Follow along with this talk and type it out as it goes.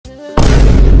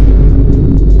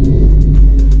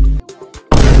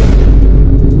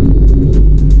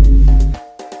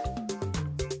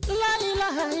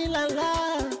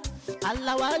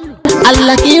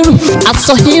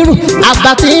Asọ̀hírù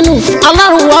àgbàtínú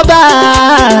Ọlọ́run ọba.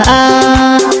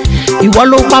 Ìwọ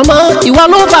ló pamọ́, ìwọ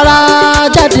ló fara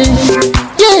jáde.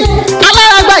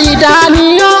 Alárágbá yìí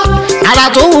dániyàn, ara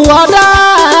tó wù ọ́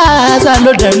dáadáa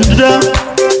ló dẹ̀ ń dán.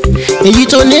 Èyí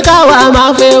tó ní káwa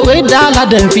máa fẹ́ wé dá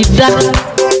ládẹ̀ fi dá.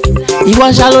 Ìwọ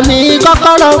ṣàlò ní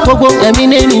kọ́kọ́rọ́ gbogbo ẹ̀mí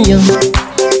nìyẹn.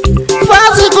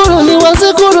 Fásikúrò ni wọ́n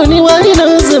síkúrò ni wọ́n nínú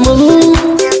ìsìnkú.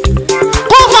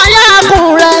 Kó fàyà kùn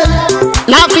rẹ̀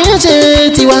láfi ń ṣe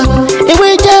tiwa. Ewé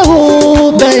jẹ́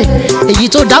òbẹ̀. Èyí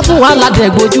tó dá fún wa ládẹ̀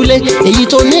gbójúlé. Èyí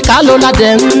tó ní ká ló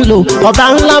ládẹ̀ ń lò. Ọba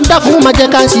ńlá ń dákun máa jẹ́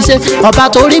ká ṣiṣẹ́. Ọba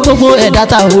tó rí gbogbo ẹ̀dá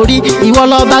ta orí. Ìwọ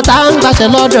lọ́ba tá ń gbàṣẹ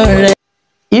lọ́dọ̀ rẹ̀.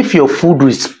 If your food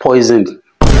is poisoned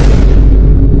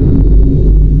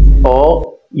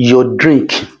or your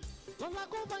drink,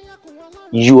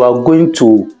 you are going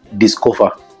to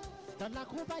discover.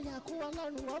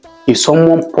 If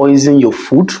someone poison your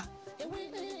food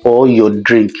or your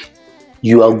drink,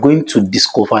 you are going to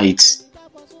discover it.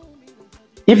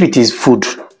 If it is food,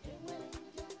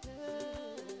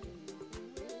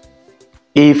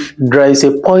 if there is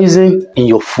a poison in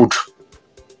your food,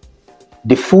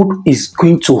 the food is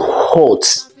going to hot,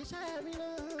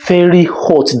 very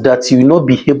hot, that you will not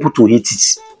be able to eat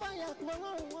it.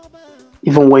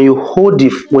 Even when you hold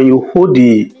the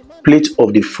plate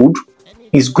of the food,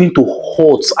 it's going to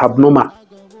hot abnormal.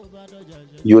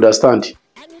 You understand?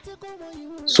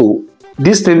 So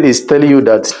this thing is telling you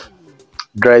that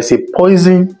there is a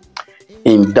poison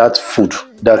in that food,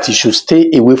 that you should stay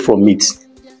away from it.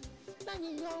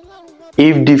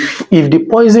 If the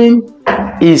poison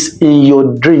is in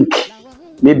your drink,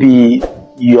 maybe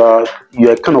you are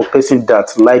a kind of person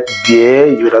that like beer,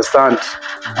 you understand,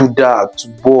 Gouda,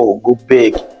 Tuborg, Go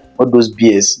Beg, all those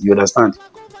beers, you understand.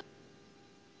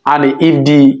 And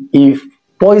if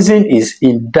poison is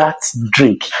in that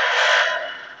drink,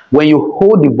 when you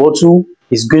hold the bottle,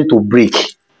 it's going to break.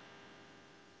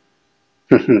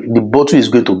 The bottle is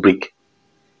going to break.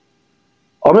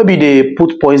 Or maybe they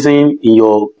put poison in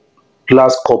your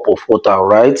glass cup of water,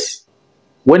 right?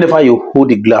 Whenever you hold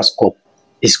the glass cup,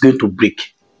 it's going to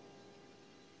break.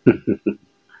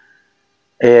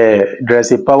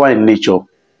 There's a power in nature.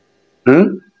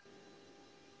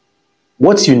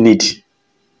 What you need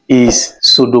is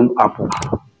Sodom apple.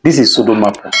 This is Sodom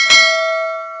apple.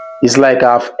 It's like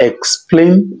I've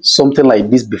explained something like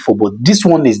this before, but this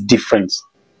one is different.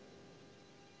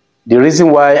 The reason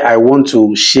why I want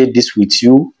to share this with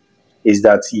you is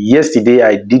that yesterday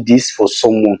I did this for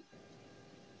someone,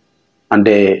 and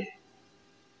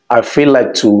I feel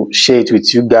like to share it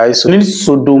with you guys. So you need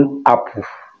Sodom apple.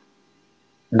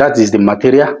 That is the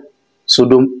material.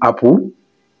 Sodom apple.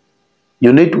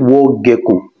 You need war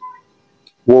gecko,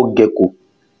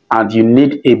 and you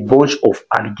need a bunch of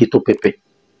alligator pepper.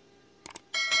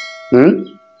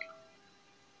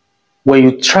 When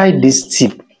you try this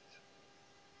tip,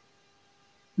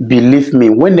 believe me,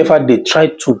 whenever they try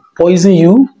to poison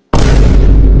you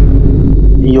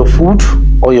in your food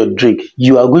or your drink,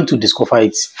 you are going to discover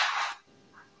it.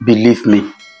 Believe me,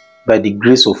 by the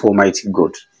grace of Almighty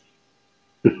God.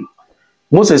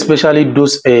 Most especially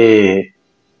those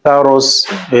Taurus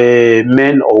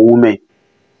men or women,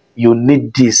 you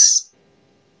need this.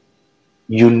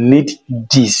 You need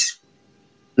this.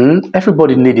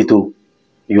 Everybody need it too.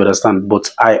 You understand?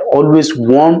 But I always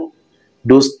warn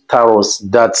those Taurus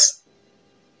that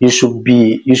you should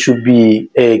be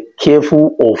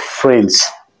careful of friends.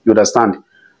 You understand?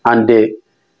 And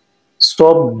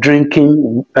stop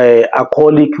drinking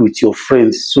alcoholic with your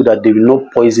friends so that they will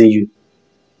not poison you.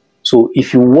 So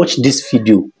if you watch this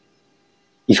video,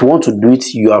 if you want to do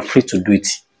it, you are free to do it.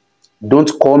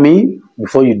 Don't call me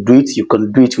before you do it. You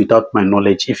can do it without my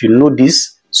knowledge. If you know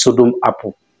this Sodom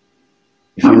apple,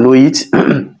 if you know it,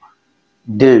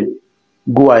 then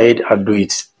go ahead and do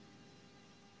it.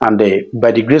 And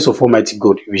by the grace of Almighty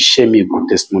God, you will share me a good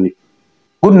testimony.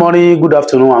 Good morning, good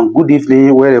afternoon, and good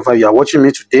evening, wherever you are watching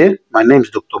me today. My name is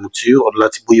Dr. Mutiu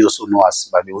Odolatiboye, also known as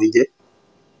Babi Winde.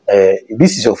 If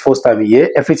this is your first time here,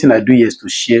 everything I do here is to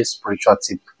share spiritual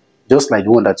tip, just like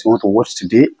the one that you want to watch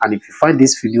today. And if you find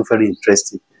this video very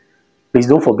interesting, please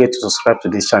don't forget to subscribe to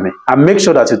this channel and make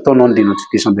sure that you turn on the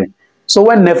notification bell. So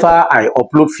whenever I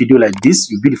upload video like this,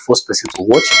 you'll be the first person to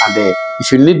watch. And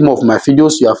if you need more of my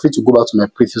videos, you are free to go back to my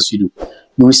previous video.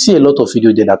 You will see a lot of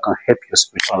videos there that can help your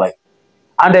spiritual life.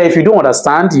 And if you don't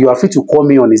understand, you are free to call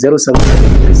me on the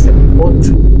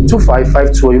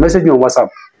 07737422552, or you message me on WhatsApp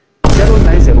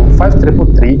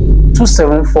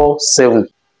 09053332747.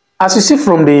 As you see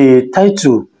from the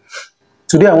title,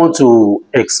 today I want to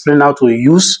explain how to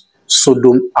use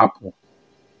Sodom apple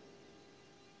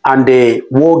and the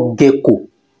war gecko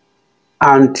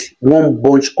and one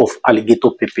bunch of alligator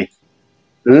pepper.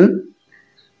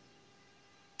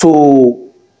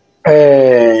 To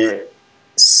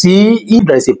see if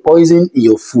there is a poison in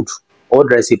your food or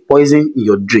there is a poison in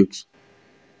your drink.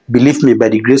 Believe me, by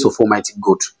the grace of Almighty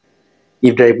God,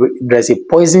 if there is a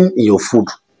poison in your food,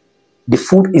 the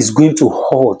food is going to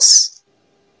hurt.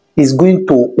 It's going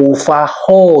to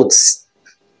overhot.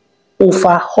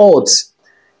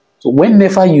 So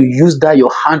whenever you use that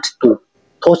your hand to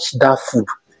touch that food,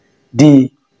 the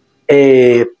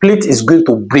plate is going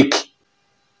to break.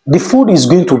 The food is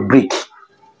going to break.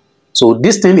 So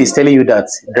this thing is telling you that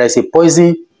there is a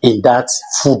poison in that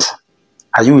food.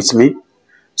 Are you with me?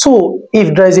 So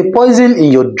if there is a poison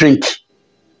in your drink,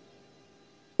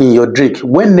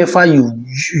 whenever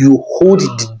you hold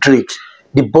the drink,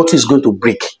 the bottle is going to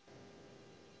break.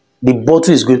 The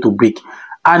bottle is going to break.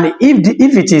 And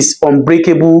if it is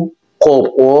unbreakable cup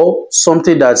or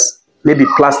something that's maybe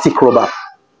plastic rubber,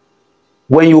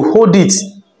 when you hold it,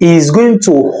 it is going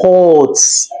to hurt.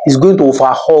 It's going to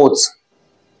overhot.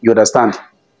 You understand?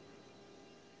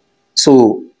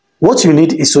 So what you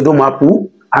need is sodom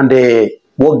apple and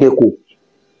wall gecko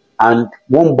and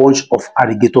one bunch of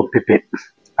alligator pepper.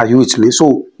 Are you with me?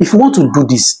 So if you want to do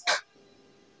this,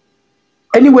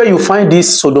 anywhere you find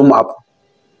this sodom apple,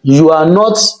 you are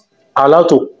not allowed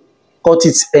to cut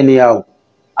it anyhow.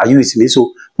 Are you with me?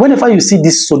 So whenever you see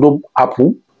this sodom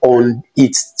apple on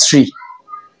its tree,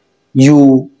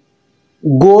 you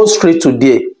go straight to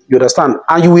there. You understand?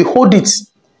 And you will hold it.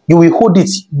 You will hold it.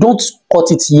 Don't cut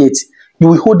it yet. You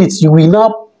will hold it. You will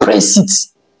now press it.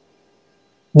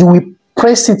 You will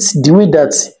press it the way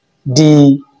that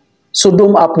the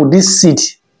sodom apple, this seed,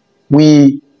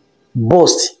 will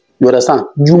burst. You understand?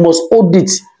 You must hold it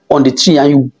on the tree and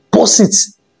you burst it.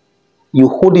 You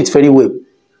hold it very well.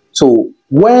 So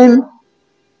when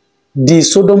the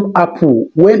sodom apple,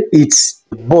 when it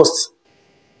bursts,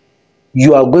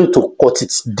 you are going to cut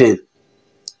it then.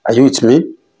 Are you with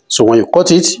me? So when you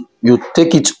cut it, you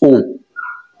take it home.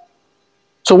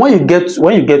 So when you get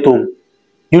home,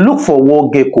 you look for wall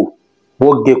gecko.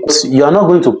 Wall gecko. You are not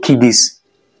going to kill this.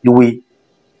 You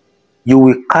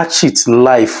will catch it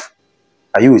live.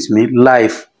 Are you with me?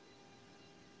 Live.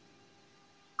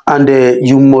 And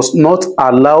you must not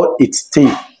allow its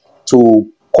tail to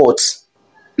cut.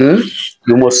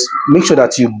 You must make sure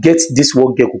that you get this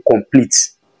wall gecko complete.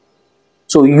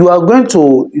 So you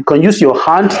can use your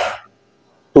hand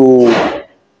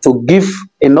to give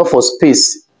enough of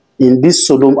space in this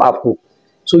sodom apple.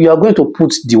 So you are going to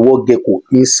put the wall gecko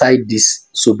inside this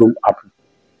sodom apple.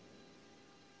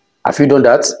 Have you done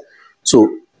that? So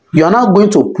you are now going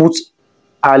to put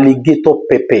alligator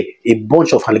pepper, a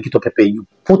bunch of alligator pepper. You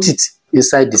put it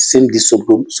inside this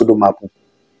sodom apple.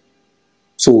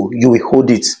 So you will hold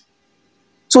it.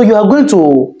 So you are going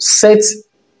to set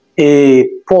a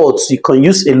pot. You can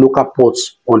use a local pot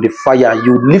on the fire.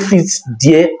 You leave it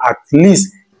there at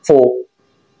least for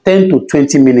 10 to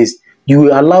 20 minutes. You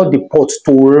will allow the pot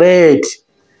to red,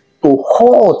 to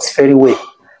hot very well.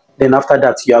 Then after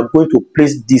that, you are going to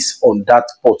place this on that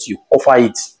pot. You offer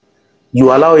it.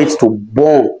 You allow it to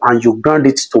burn and you grind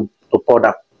it to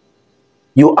powder.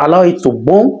 You allow it to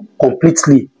burn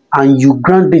completely and you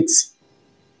grind it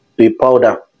to a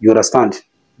powder. You understand?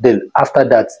 Then after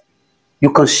that,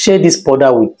 you can share this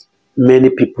powder with many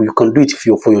people. You can do it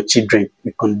for your children.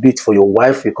 You can do it for your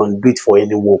wife. You can do it for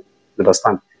anyone. You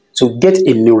understand? So get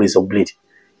a new razor blade.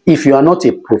 If you are not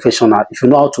a professional, if you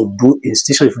know how to do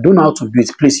incision, if you don't know how to do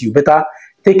it, please, you better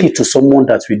take it to someone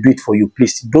that will do it for you.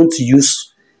 Please don't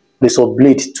use razor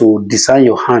blade to design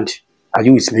your hand. Are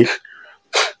you with me?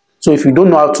 So if you don't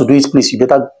know how to do it, please, you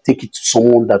better take it to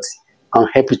someone that can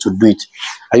help you to do it.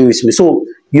 Are you with me? So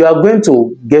you are going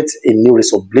to get a new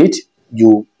razor blade.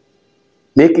 You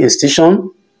make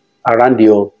incision around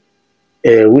your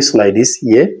wrist like this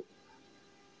here.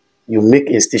 You make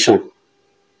incision,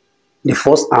 the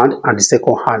first hand and the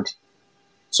second hand.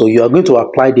 So you are going to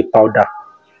apply the powder.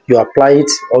 You apply it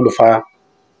all over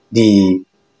the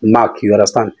mark. You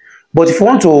understand? But if you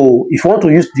want to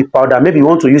use the powder, maybe you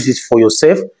want to use it for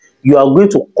yourself, you are going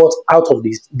to cut out of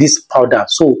this powder.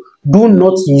 So do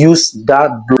not use that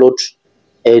blood,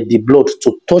 the blood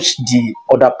to touch the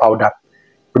other powder.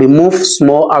 Remove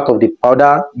small out of the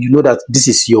powder. You know that this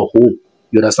is your home.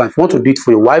 You understand? If you want to do it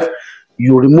for your wife,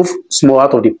 you remove small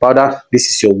out of the powder. This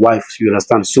is your wife. You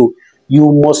understand? So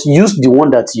you must use the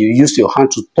one that you use your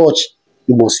hand to touch.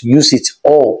 You must use it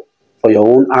all for your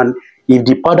own. And if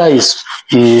the powder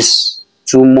is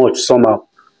too much somehow,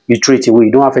 you throw it away.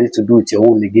 You don't have anything to do with your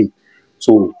own again.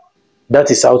 So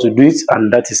that is how to do it,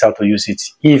 and that is how to use it.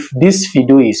 If this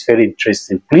video is very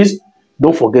interesting, please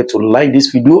don't forget to like this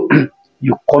video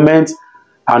you comment,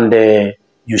 and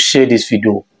you share this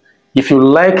video. If you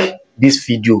like this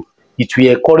video, it will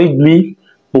encourage me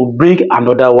to bring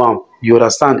another one. You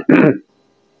understand?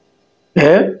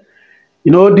 Yeah?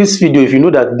 You know, this video, if you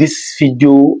know that this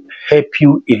video help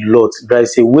you a lot, there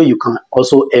is a way you can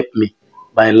also help me.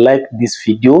 By like this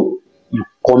video, you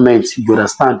comment, you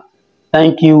understand?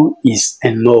 Thank you is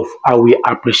enough. I will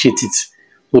appreciate it.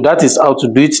 So that is how to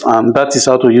do it, and that is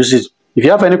how to use it. If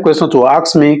you have any question to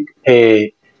ask me,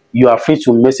 you are free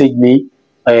to message me,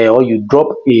 or you drop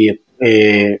a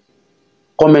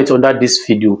comment under this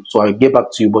video, so I'll get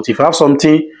back to you. But if you have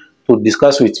something to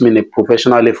discuss with me in a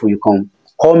professional level, you can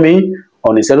call me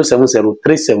on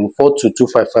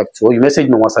 070-3742-2552, or you message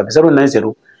me on WhatsApp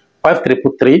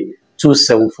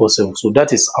 090-5333-2747. So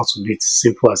that is how to do it.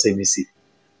 Simple as ABC.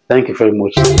 Thank you very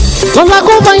much.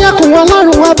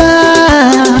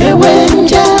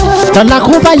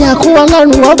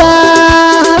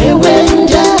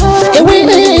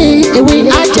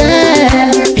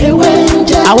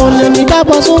 Àwọn lèmi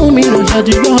dábọ̀ sóhun mi lò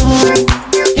jáde gbọ́.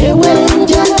 Ewé ń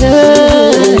jẹ́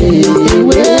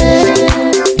ewé.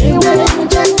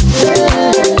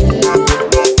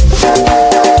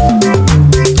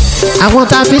 Àwọn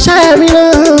tá a fi ṣẹ́ mi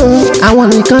náà, àwọn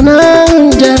nìkan náà ń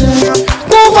jẹ.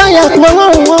 Wọ́n fàyà kú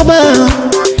ọlọ́run ọba.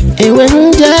 Ewé ń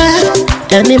jẹ́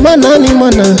ẹni mọ̀nà ni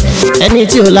mọ̀nà. Ẹni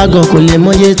tí ò lágọ̀ kò lè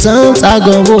mọye tán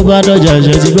tágọ̀ bó bá dọ̀jà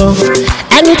ṣe ti gbọ́.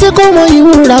 Ẹni tí kò mọ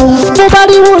ìwúra o, bó bá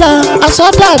rí wúra, aṣọ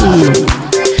dànù.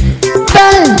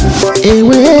 Bẹ́ẹ̀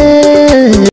ewé.